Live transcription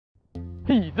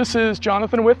Hey, this is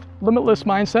Jonathan with Limitless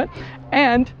Mindset,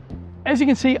 and as you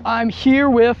can see, I'm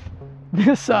here with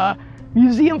this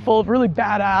museum full of really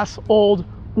badass old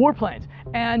warplanes,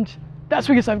 and that's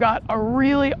because I've got a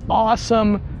really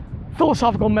awesome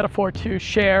philosophical metaphor to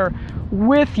share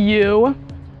with you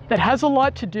that has a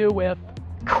lot to do with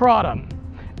kratom.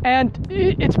 And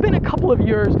it's been a couple of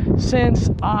years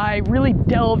since I really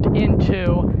delved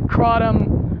into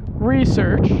kratom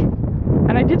research,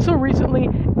 and I did so recently,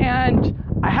 and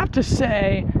I have to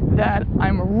say that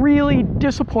I'm really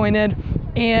disappointed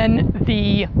in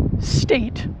the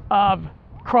state of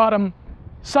kratom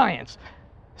science.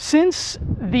 Since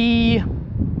the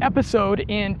episode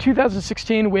in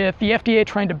 2016 with the FDA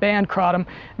trying to ban kratom,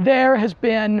 there's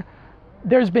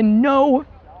been no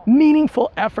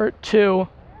meaningful effort to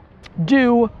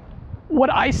do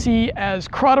what I see as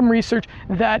kratom research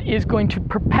that is going to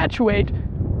perpetuate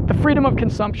the freedom of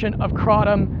consumption of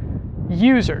kratom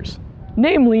users,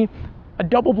 namely a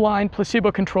double-blind,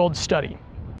 placebo-controlled study.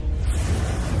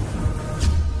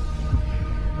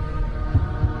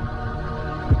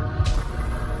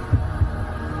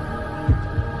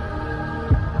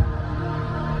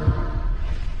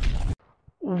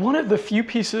 One of the few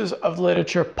pieces of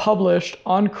literature published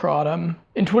on kratom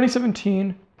in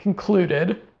 2017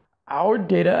 concluded, our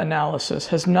data analysis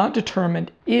has not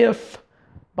determined if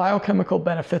biochemical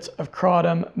benefits of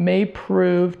kratom may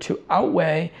prove to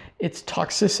outweigh its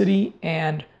toxicity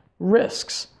and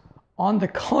risks. On the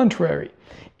contrary,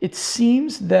 it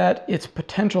seems that its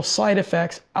potential side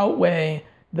effects outweigh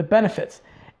the benefits,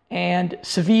 and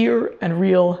severe and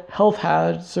real health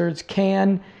hazards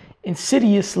can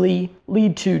insidiously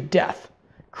lead to death.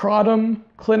 Kratom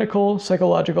clinical,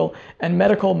 psychological, and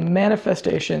medical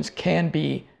manifestations can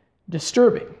be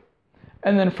disturbing.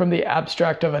 And then from the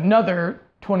abstract of another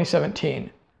 2017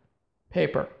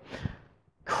 paper,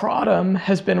 kratom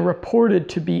has been reported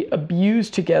to be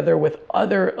abused together with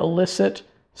other illicit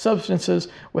substances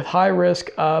with high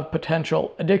risk of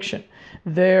potential addiction.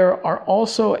 There are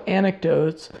also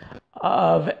anecdotes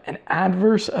of an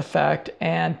adverse effect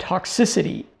and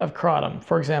toxicity of kratom,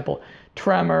 for example,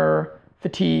 tremor,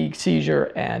 fatigue,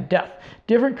 seizure, and death.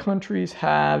 Different countries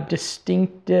have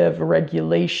distinctive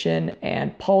regulation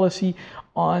and policy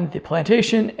on the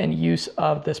plantation and use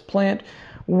of this plant,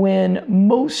 when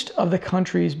most of the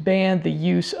countries ban the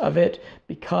use of it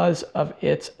because of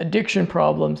its addiction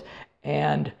problems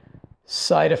and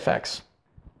side effects.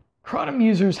 Kratom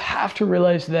users have to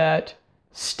realize that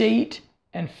state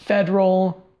and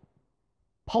federal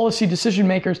policy decision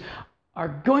makers are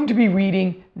going to be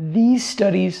reading these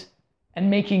studies and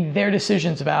making their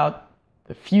decisions about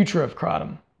the future of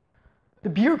kratom. The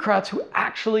bureaucrats who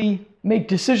actually make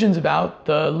decisions about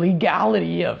the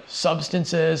legality of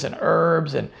substances and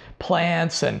herbs and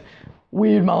plants and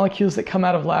weird molecules that come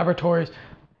out of laboratories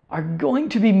are going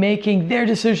to be making their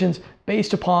decisions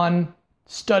based upon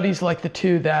studies like the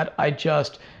two that I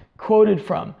just quoted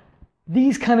from.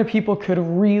 These kind of people could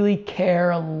really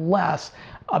care less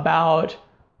about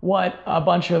what a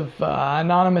bunch of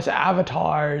anonymous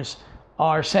avatars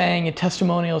are saying in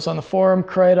testimonials on the forum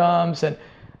kratom, and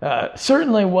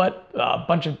certainly what a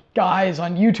bunch of guys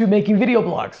on YouTube making video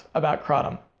blogs about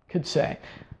kratom could say.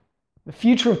 The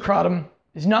future of kratom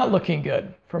is not looking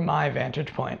good from my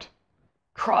vantage point.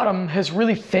 Kratom has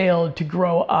really failed to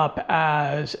grow up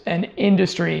as an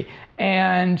industry,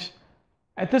 and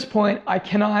at this point, I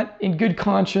cannot, in good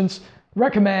conscience,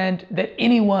 recommend that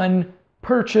anyone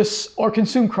purchase or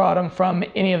consume kratom from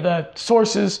any of the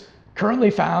sources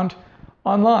currently found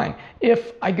online.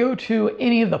 If I go to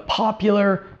any of the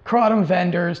popular kratom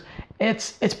vendors,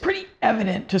 it's pretty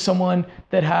evident to someone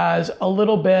that has a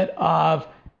little bit of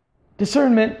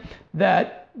discernment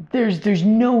that there's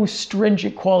no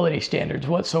stringent quality standards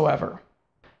whatsoever.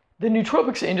 The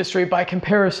nootropics industry, by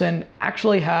comparison,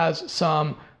 actually has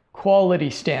some quality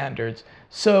standards.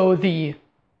 So the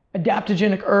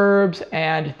adaptogenic herbs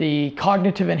and the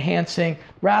cognitive enhancing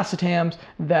racetams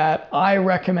that I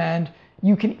recommend,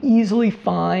 you can easily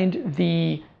find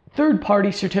the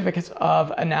third-party certificates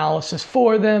of analysis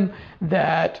for them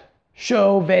that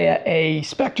show via a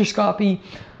spectroscopy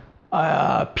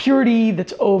purity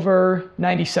that's over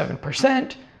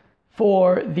 97%.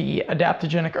 For the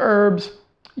adaptogenic herbs,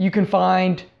 you can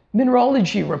find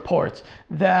mineralogy reports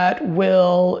that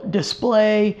will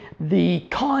display the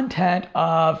content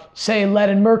of, say, lead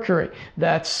and mercury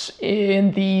that's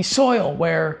in the soil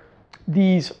where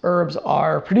these herbs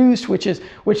are produced, which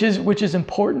is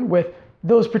important with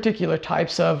those particular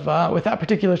types of with that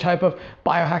particular type of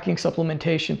biohacking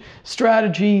supplementation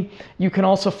strategy. You can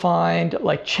also find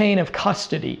like chain of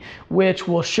custody, which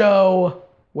will show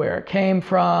where it came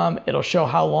from. It'll show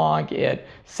how long it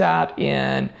sat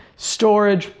in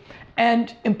storage.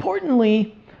 And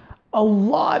importantly, a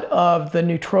lot of the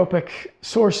nootropic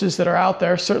sources that are out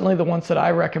there, certainly the ones that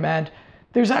I recommend,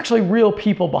 there's actually real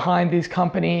people behind these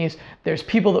companies. There's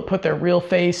people that put their real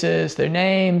faces, their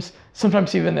names,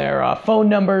 sometimes even their phone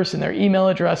numbers and their email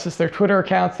addresses, their Twitter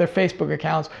accounts, their Facebook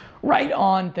accounts, right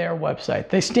on their website.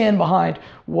 They stand behind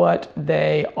what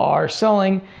they are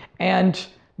selling, and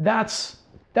that's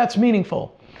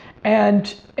meaningful.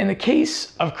 And in the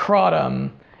case of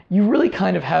Kratom, you really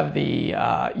kind of have the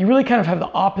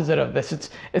opposite of this.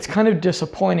 It's kind of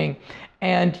disappointing,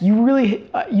 and you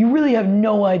really have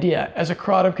no idea as a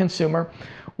Kratom consumer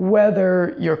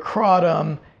whether your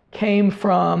Kratom came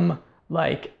from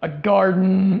like a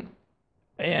garden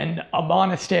in a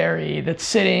monastery that's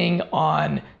sitting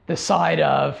on the side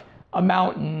of a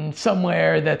mountain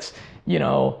somewhere that's,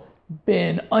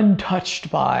 been untouched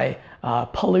by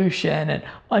pollution and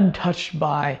untouched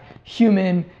by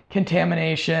human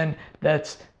contamination,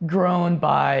 that's grown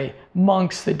by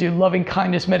monks that do loving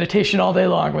kindness meditation all day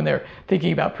long when they're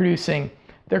thinking about producing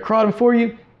their Kratom for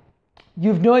you. You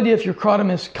have no idea if your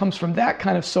Kratom comes from that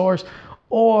kind of source,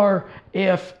 or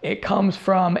if it comes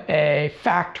from a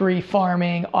factory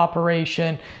farming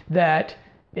operation that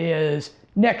is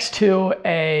next to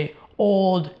a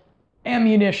old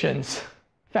ammunitions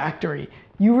factory.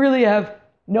 You really have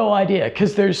no idea,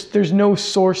 because there's no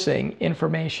sourcing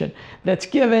information that's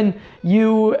given.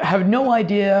 You have no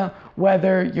idea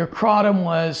whether your Kratom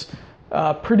was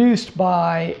produced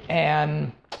by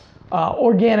an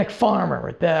organic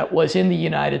farmer that was in the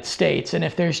United States, and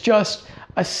if there's just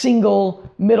a single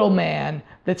middleman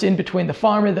that's in between the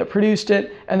farmer that produced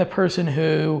it and the person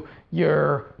who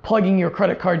you're plugging your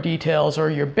credit card details or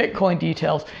your Bitcoin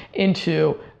details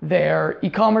into their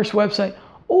e-commerce website,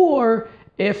 or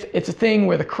if it's a thing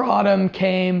where the Kratom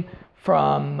came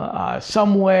from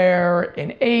somewhere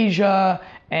in Asia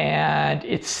and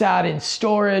it sat in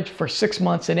storage for 6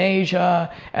 months in Asia,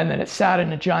 and then it sat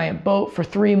in a giant boat for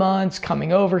 3 months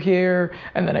coming over here,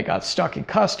 and then it got stuck in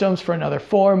customs for another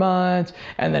 4 months,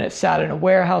 and then it sat in a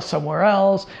warehouse somewhere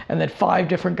else, and then 5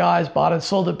 different guys bought and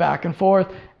sold it back and forth,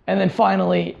 and then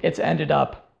finally it's ended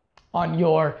up on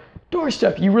your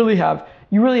doorstep. You really have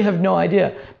no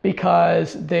idea,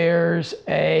 because there's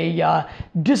a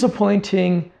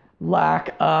disappointing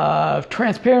lack of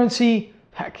transparency.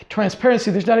 Heck, transparency,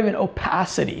 there's not even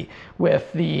opacity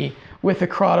with the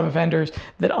Kratom vendors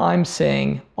that I'm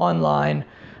seeing online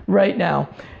right now.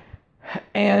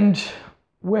 And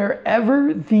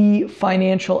wherever the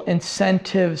financial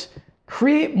incentives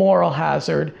create moral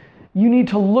hazard, you need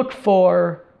to look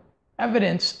for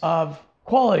evidence of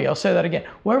quality. I'll say that again.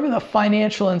 Wherever the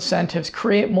financial incentives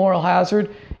create moral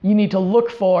hazard, you need to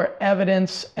look for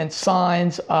evidence and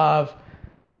signs of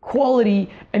quality,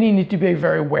 and you need to be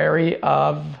very wary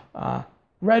of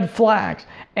red flags.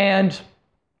 And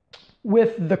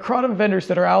with the Kratom vendors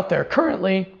that are out there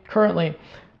currently,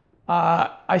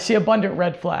 I see abundant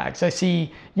red flags. I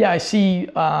see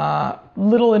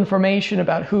little information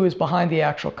about who is behind the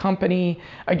actual company.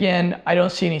 Again, I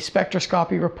don't see any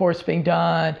spectroscopy reports being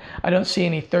done. I don't see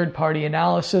any third-party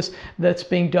analysis that's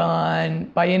being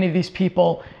done by any of these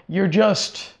people. You're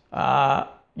just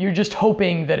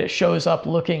hoping that it shows up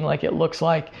looking like it looks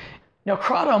like. Now,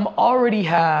 Kratom already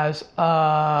has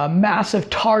a massive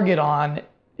target on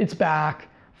its back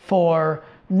for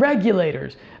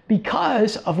regulators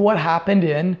because of what happened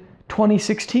in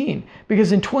 2016.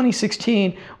 Because in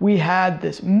 2016, we had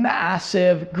this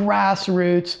massive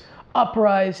grassroots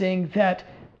uprising that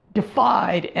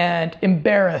defied and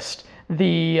embarrassed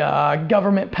the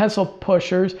government pencil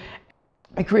pushers.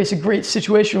 It creates a great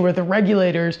situation where the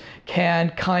regulators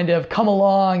can kind of come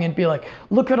along and be like,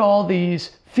 look at all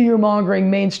these fear-mongering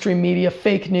mainstream media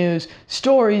fake news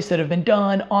stories that have been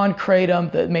done on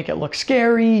Kratom that make it look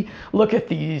scary. Look at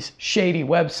these shady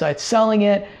websites selling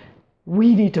it.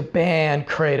 We need to ban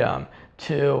Kratom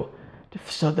so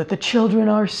that the children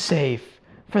are safe,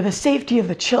 for the safety of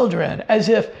the children, as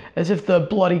if the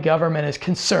bloody government is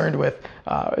concerned with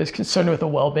the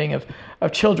well-being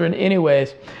of children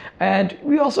anyways. And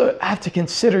we also have to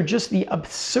consider just the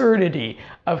absurdity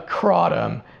of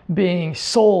Kratom being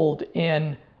sold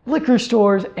in liquor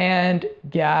stores and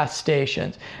gas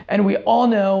stations. And we all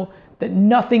know that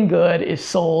nothing good is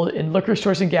sold in liquor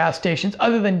stores and gas stations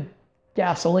other than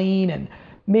gasoline and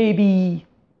maybe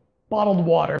bottled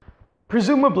water.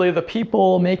 Presumably, the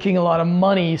people making a lot of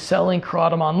money selling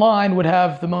Kratom online would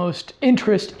have the most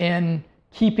interest in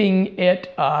keeping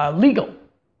it legal,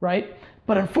 right?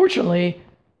 But unfortunately,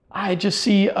 I just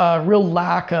see a real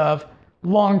lack of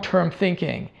long-term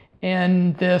thinking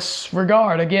in this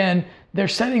regard. Again, they're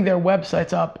setting their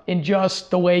websites up in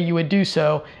just the way you would do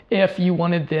so if you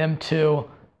wanted them to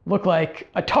look like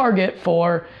a target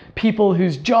for people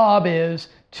whose job is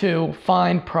to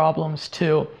find problems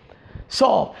to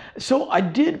solve. So I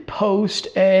did post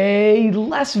a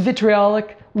less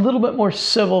vitriolic, little bit more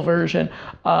civil version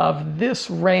of this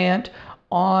rant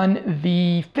on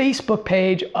the Facebook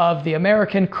page of the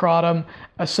American Kratom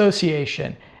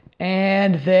Association,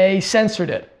 and they censored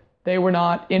it. They were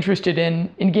not interested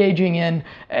in engaging in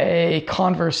a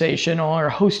conversation or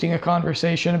hosting a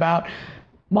conversation about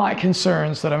my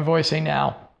concerns that I'm voicing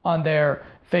now on their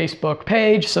Facebook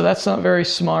page, so that's not very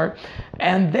smart.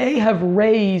 And they have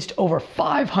raised over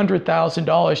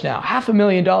 $500,000 now,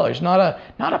 $500,000,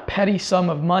 not a petty sum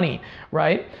of money,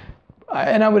 right?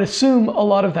 And I would assume a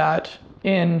lot of that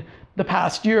in the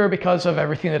past year because of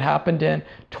everything that happened in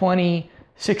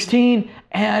 2016.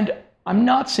 And I'm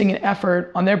not seeing an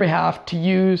effort on their behalf to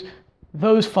use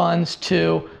those funds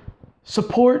to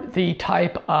support the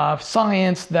type of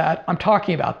science that I'm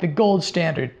talking about, the gold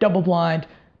standard, double-blind,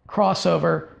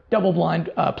 crossover, double-blind,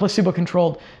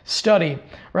 placebo-controlled study,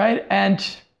 right? And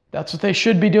that's what they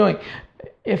should be doing.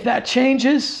 If that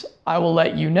changes, I will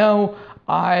let you know.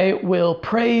 I will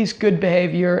praise good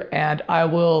behavior, and I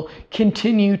will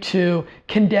continue to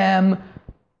condemn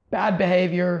bad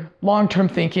behavior, long-term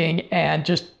thinking, and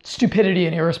just stupidity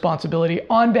and irresponsibility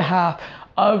on behalf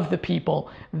of the people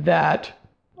that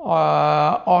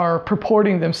are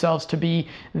purporting themselves to be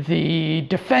the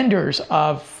defenders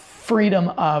of freedom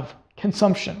of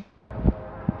consumption.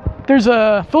 There's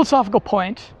a philosophical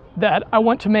point that I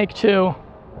want to make to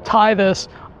tie this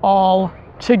all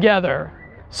together.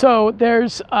 So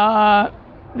there's a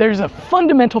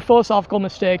fundamental philosophical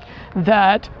mistake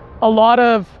that a lot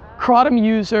of Kratom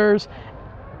users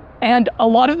and a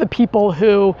lot of the people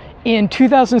who in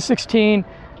 2016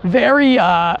 very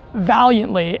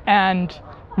valiantly and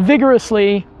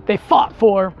vigorously they fought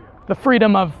for the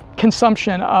freedom of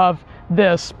consumption of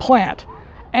this plant.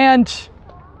 And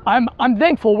I'm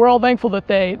thankful, we're all thankful that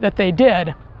they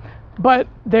did, but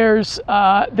there's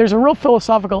a real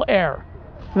philosophical error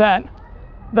that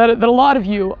a lot of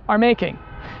you are making.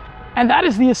 And that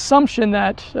is the assumption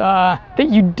that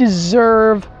you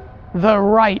deserve the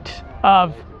right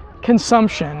of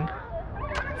consumption.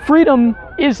 Freedom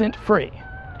isn't free.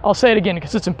 I'll say it again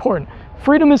because it's important.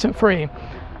 Freedom isn't free.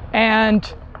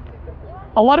 And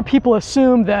a lot of people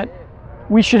assume that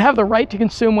we should have the right to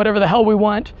consume whatever the hell we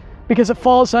want because it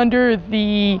falls under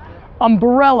the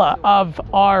umbrella of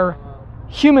our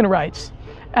human rights.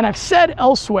 And I've said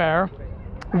elsewhere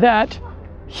that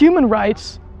human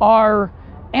rights are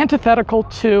antithetical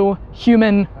to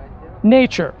human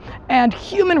nature. And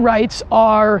human rights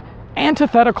are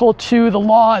antithetical to the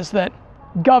laws that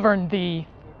govern the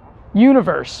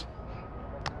universe.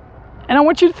 And I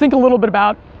want you to think a little bit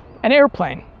about an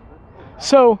airplane.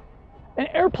 So an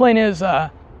airplane is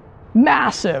a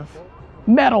massive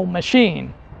metal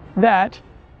machine that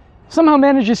somehow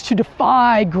manages to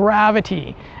defy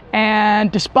gravity.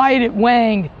 And despite it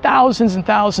weighing thousands and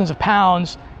thousands of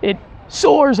pounds, it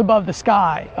soars above the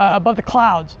sky, above the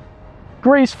clouds,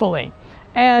 gracefully.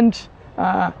 And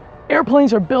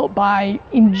airplanes are built by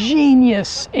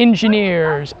ingenious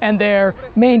engineers, and they're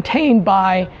maintained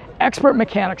by expert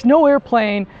mechanics. No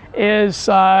airplane is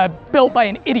built by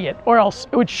an idiot, or else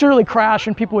it would surely crash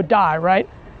and people would die, right?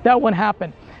 That wouldn't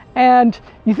happen. And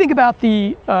you think about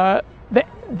the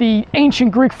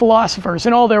ancient Greek philosophers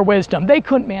and all their wisdom. They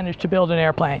couldn't manage to build an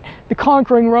airplane. The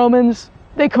conquering Romans,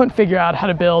 they couldn't figure out how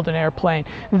to build an airplane.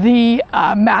 The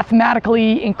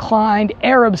mathematically inclined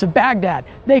Arabs of Baghdad,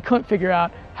 they couldn't figure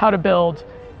out how to build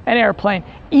an airplane.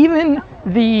 Even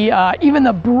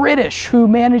the British, who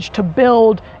managed to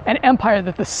build an empire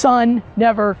that the sun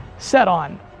never set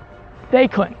on, they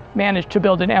couldn't manage to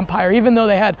build an empire, even though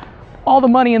they had all the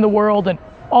money in the world and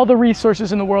all the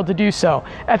resources in the world to do so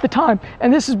at the time.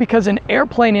 And this is because an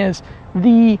airplane is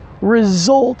the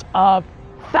result of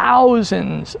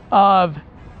thousands of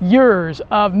years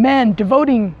of men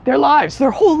devoting their lives,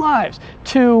 their whole lives,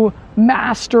 to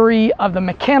mastery of the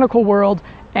mechanical world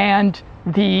and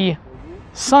the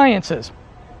sciences.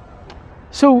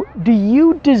 So, do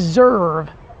you deserve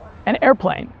an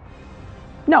airplane?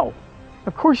 No,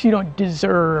 of course you don't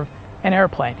deserve an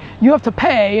airplane. You have to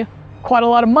pay quite a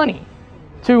lot of money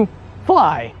to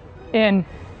fly in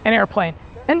an airplane.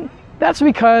 And that's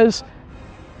because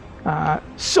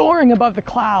soaring above the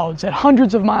clouds at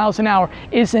hundreds of miles an hour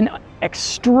is an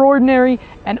extraordinary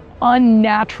and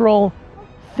unnatural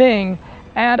thing.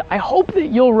 And I hope that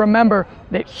you'll remember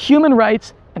that human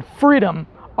rights and freedom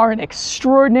are an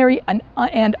extraordinary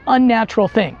and unnatural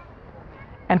thing.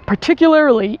 And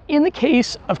particularly in the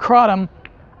case of kratom,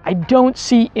 I don't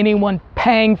see anyone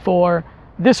paying for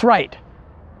this right.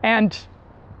 And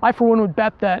I, for one, would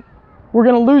bet that we're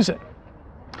going to lose it.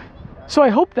 So I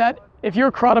hope that if you're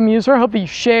a kratom user, I hope that you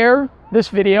share this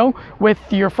video with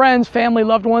your friends, family,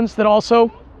 loved ones that also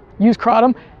use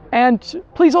kratom. And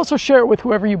please also share it with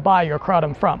whoever you buy your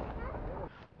kratom from.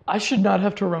 I should not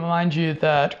have to remind you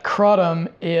that kratom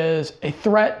is a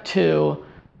threat to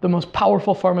the most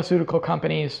powerful pharmaceutical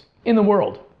companies in the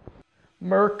world.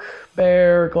 Merck,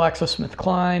 Bayer,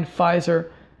 GlaxoSmithKline,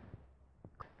 Pfizer.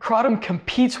 Kratom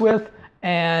competes with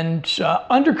and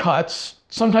undercuts,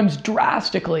 sometimes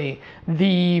drastically,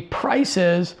 the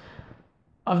prices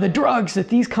of the drugs that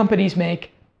these companies make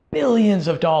billions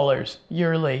of dollars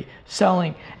yearly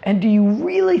selling. And do you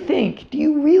really think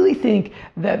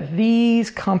that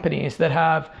these companies that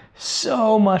have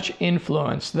so much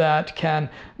influence, that can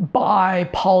buy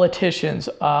politicians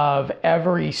of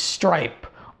every stripe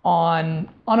on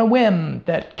a whim,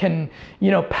 that can,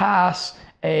 pass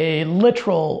a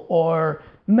literal or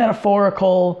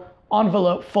metaphorical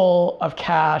envelope full of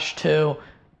cash to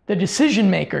the decision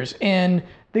makers in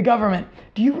the government,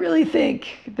 do you really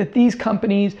think that these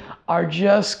companies are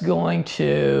just going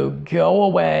to go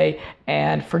away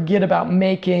and forget about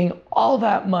making all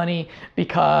that money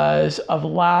because of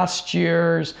last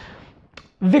year's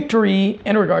victory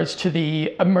in regards to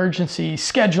the emergency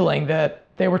scheduling that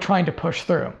they were trying to push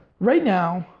through? Right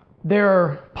now, there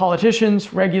are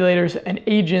politicians, regulators, and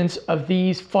agents of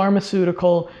these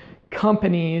pharmaceutical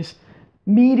companies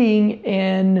meeting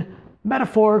in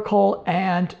metaphorical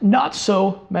and not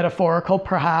so metaphorical,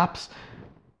 perhaps,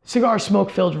 cigar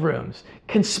smoke-filled rooms,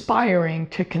 conspiring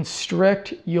to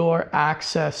constrict your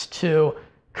access to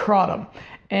kratom.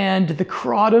 And the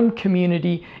kratom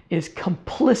community is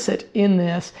complicit in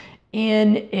this,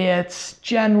 in its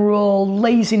general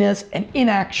laziness and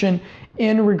inaction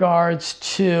in regards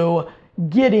to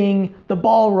getting the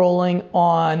ball rolling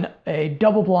on a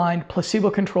double-blind,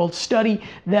 placebo-controlled study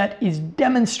that is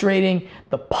demonstrating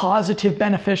the positive,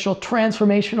 beneficial,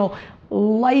 transformational,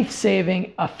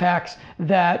 life-saving effects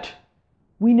that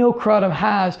we know kratom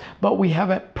has, but we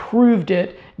haven't proved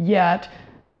it yet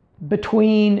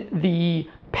between the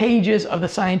pages of the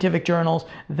scientific journals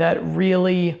that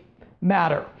really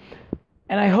matter.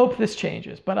 And I hope this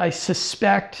changes, but I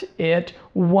suspect it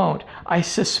won't. I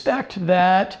suspect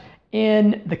that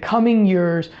in the coming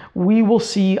years, we will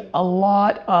see a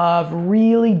lot of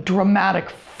really dramatic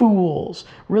fools,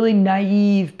 really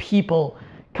naive people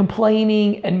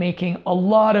complaining and making a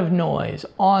lot of noise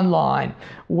online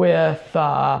with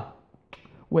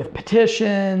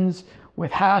petitions,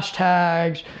 with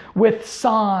hashtags, with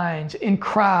signs in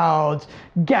crowds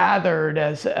gathered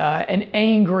as an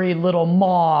angry little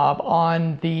mob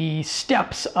on the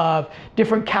steps of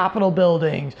different Capitol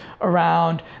buildings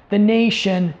around the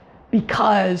nation,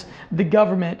 because the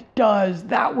government does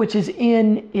that which is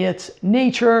in its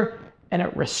nature and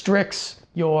it restricts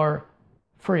your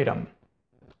freedom.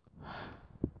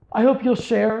 I hope you'll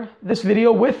share this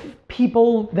video with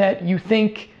people that you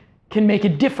think can make a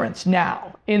difference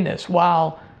now in this,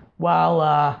 while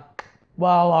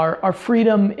our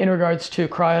freedom in regards to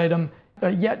kratom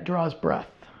yet draws breath.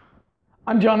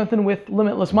 I'm Jonathan with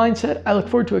Limitless Mindset. I look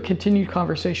forward to a continued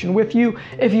conversation with you.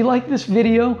 If you like this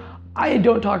video, I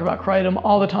don't talk about kratom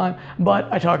all the time,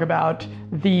 but I talk about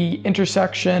the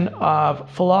intersection of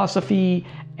philosophy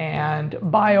and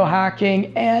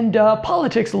biohacking and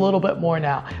politics a little bit more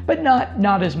now, but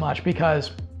not as much,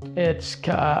 because it's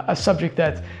a subject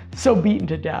that's so beaten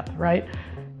to death, right?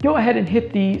 Go ahead and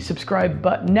hit the subscribe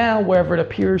button now wherever it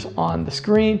appears on the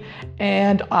screen,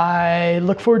 and I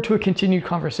look forward to a continued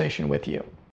conversation with you.